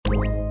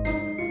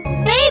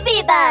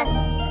baby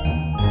bus!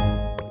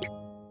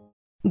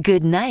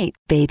 Good night,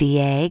 baby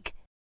egg.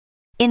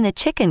 In the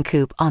chicken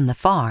coop on the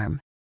farm,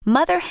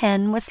 Mother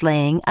Hen was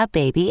laying a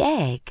baby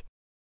egg.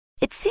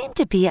 It seemed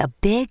to be a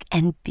big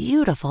and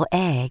beautiful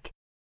egg.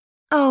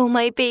 Oh,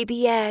 my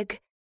baby egg,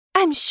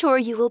 I'm sure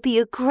you will be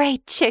a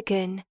great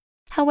chicken.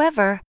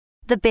 However,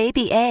 the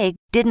baby egg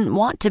didn't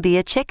want to be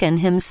a chicken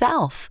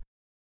himself.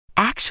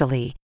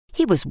 Actually,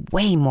 he was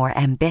way more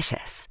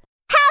ambitious.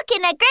 How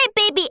can a great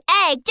baby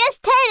egg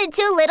just turn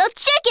into a little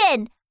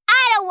chicken?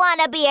 I don't want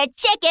to be a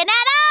chicken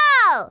at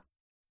all!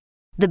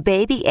 The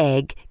baby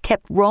egg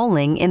kept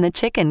rolling in the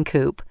chicken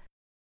coop.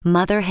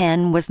 Mother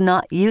Hen was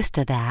not used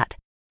to that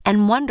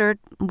and wondered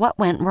what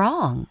went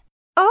wrong.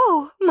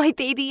 Oh, my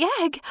baby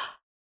egg.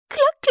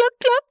 Cluck, cluck,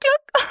 cluck,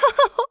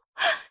 cluck.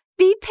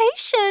 Be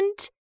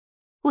patient.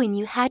 When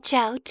you hatch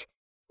out,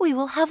 we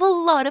will have a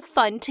lot of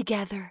fun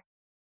together.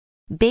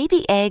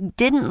 Baby egg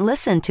didn't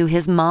listen to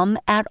his mom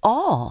at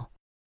all.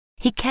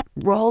 He kept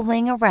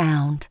rolling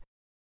around.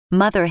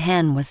 Mother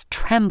Hen was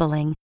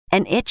trembling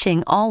and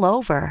itching all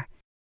over.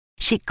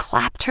 She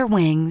clapped her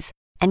wings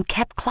and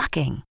kept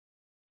clucking.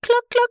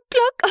 Cluck, cluck,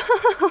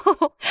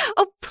 cluck.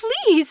 Oh,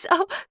 please.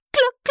 Oh,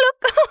 cluck,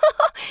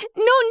 cluck.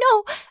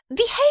 No,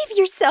 behave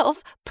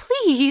yourself,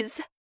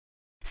 please.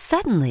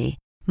 Suddenly,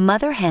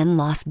 Mother Hen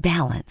lost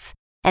balance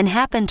and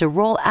happened to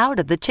roll out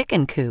of the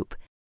chicken coop.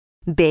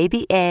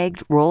 Baby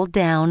egg rolled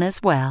down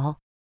as well.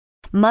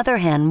 Mother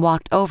Hen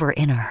walked over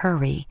in a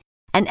hurry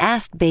and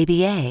asked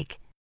Baby Egg,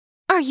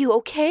 Are you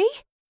okay?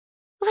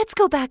 Let's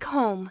go back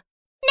home.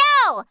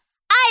 No!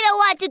 I don't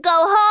want to go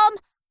home.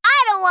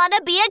 I don't want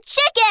to be a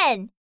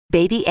chicken.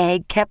 Baby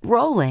Egg kept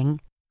rolling.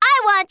 I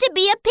want to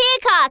be a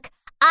peacock.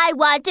 I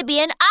want to be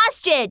an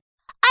ostrich.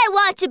 I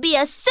want to be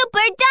a super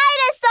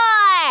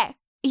dinosaur.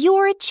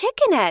 You're a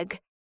chicken egg,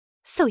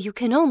 so you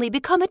can only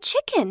become a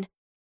chicken.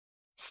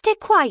 Stay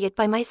quiet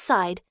by my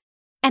side,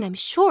 and I'm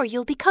sure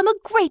you'll become a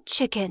great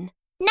chicken.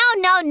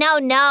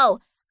 No.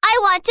 I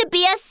want to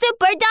be a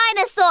super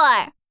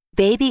dinosaur.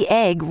 Baby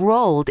Egg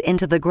rolled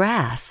into the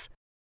grass.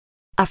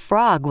 A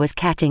frog was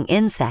catching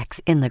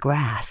insects in the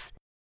grass.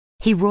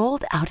 He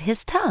rolled out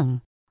his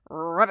tongue.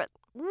 Ribbit.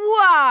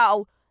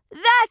 Wow!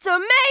 That's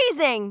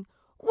amazing!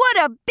 What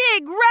a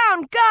big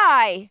round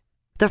guy!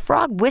 The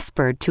frog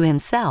whispered to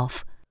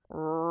himself.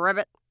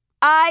 Ribbit.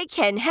 I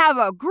can have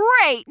a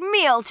great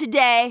meal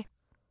today.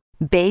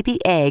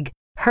 Baby Egg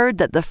heard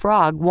that the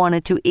frog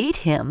wanted to eat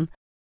him.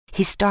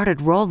 He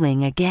started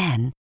rolling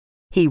again.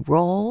 He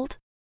rolled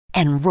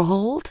and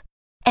rolled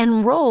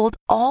and rolled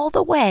all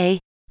the way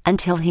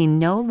until he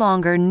no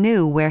longer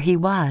knew where he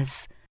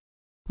was.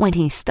 When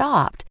he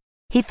stopped,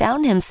 he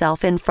found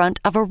himself in front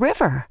of a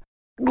river.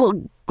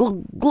 Glug,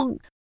 glug,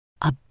 glug.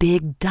 A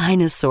big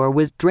dinosaur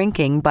was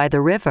drinking by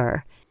the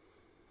river.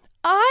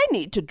 I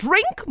need to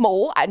drink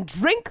more and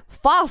drink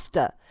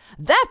faster.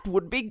 That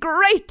would be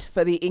great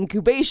for the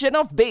incubation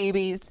of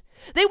babies.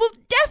 They will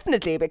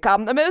definitely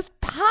become the most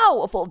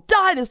powerful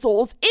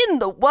dinosaurs in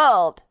the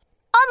world.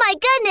 Oh my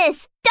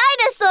goodness!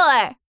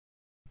 Dinosaur!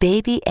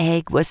 Baby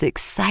Egg was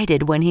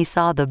excited when he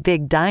saw the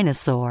big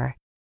dinosaur.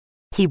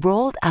 He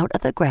rolled out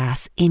of the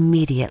grass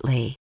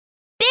immediately.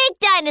 Big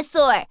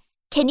dinosaur!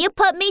 Can you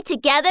put me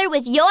together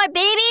with your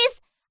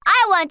babies?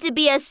 I want to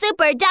be a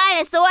super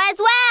dinosaur as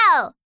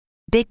well!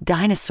 Big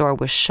Dinosaur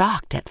was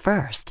shocked at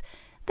first.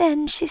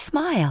 Then she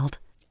smiled.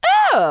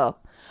 Oh,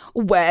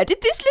 where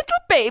did this little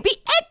baby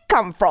egg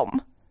come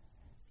from?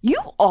 You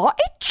are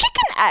a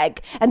chicken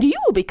egg, and you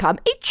will become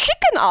a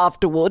chicken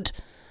afterward.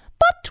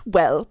 But,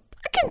 well,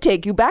 I can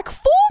take you back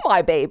for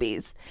my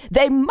babies.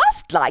 They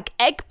must like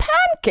egg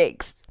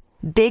pancakes.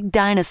 Big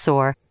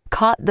Dinosaur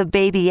caught the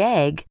baby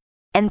egg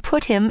and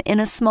put him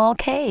in a small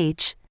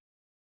cage.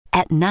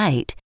 At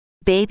night,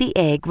 Baby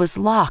Egg was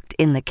locked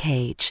in the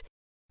cage.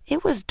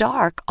 It was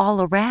dark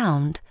all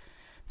around.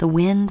 The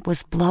wind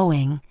was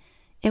blowing.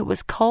 It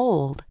was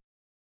cold.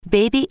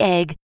 Baby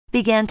Egg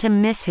began to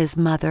miss his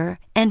mother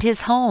and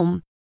his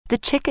home, the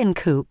chicken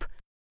coop.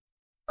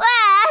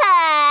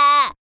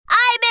 Ah,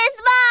 I miss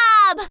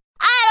Mom!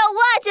 I don't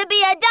want to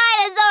be a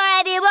dinosaur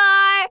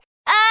anymore!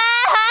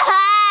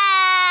 Ah!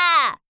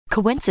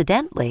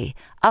 Coincidentally,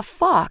 a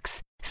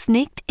fox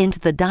sneaked into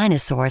the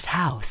dinosaur's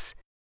house.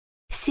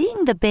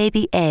 Seeing the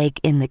baby egg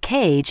in the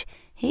cage,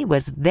 he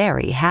was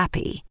very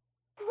happy.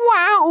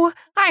 Wow!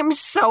 I'm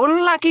so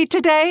lucky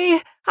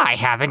today. I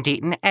haven't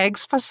eaten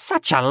eggs for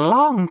such a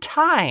long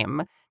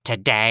time.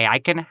 Today I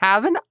can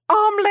have an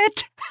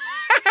omelet.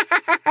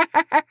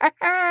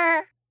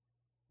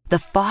 The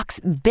fox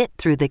bit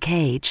through the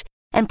cage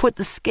and put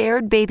the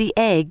scared baby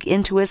egg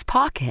into his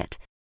pocket.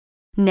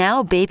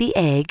 Now Baby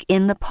Egg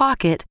in the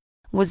pocket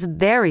was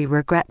very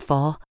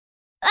regretful.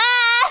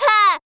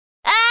 Ah!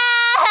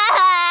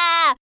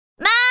 Ah!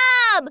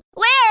 Mom!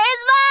 Where is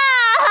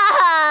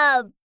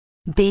Mom?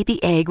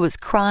 Baby Egg was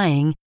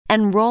crying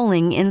and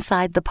rolling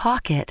inside the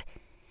pocket.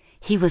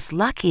 He was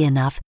lucky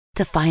enough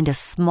to find a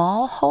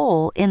small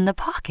hole in the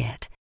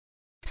pocket.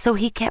 So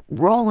he kept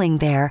rolling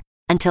there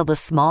until the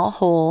small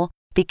hole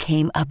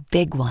became a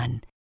big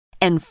one,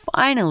 and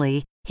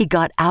finally he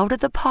got out of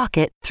the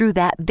pocket through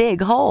that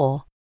big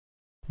hole.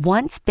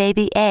 Once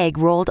Baby Egg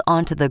rolled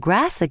onto the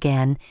grass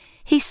again,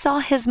 he saw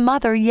his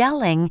mother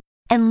yelling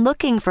and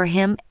looking for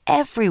him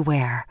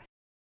everywhere.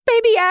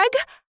 Baby Egg!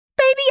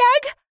 Baby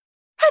Egg!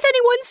 Has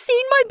anyone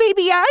seen my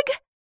baby egg?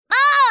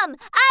 Mom,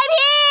 I'm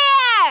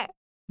here!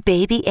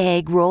 Baby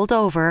Egg rolled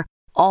over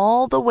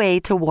all the way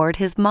toward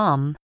his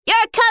mom.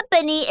 Your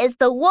company is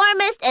the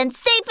warmest and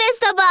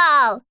safest of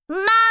all.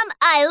 Mom,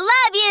 I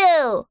love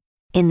you!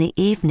 In the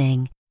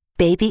evening,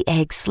 Baby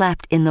Egg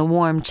slept in the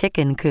warm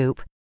chicken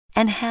coop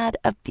and had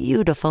a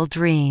beautiful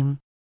dream.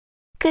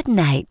 Good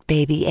night,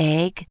 Baby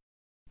Egg.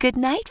 Good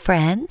night,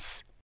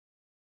 friends.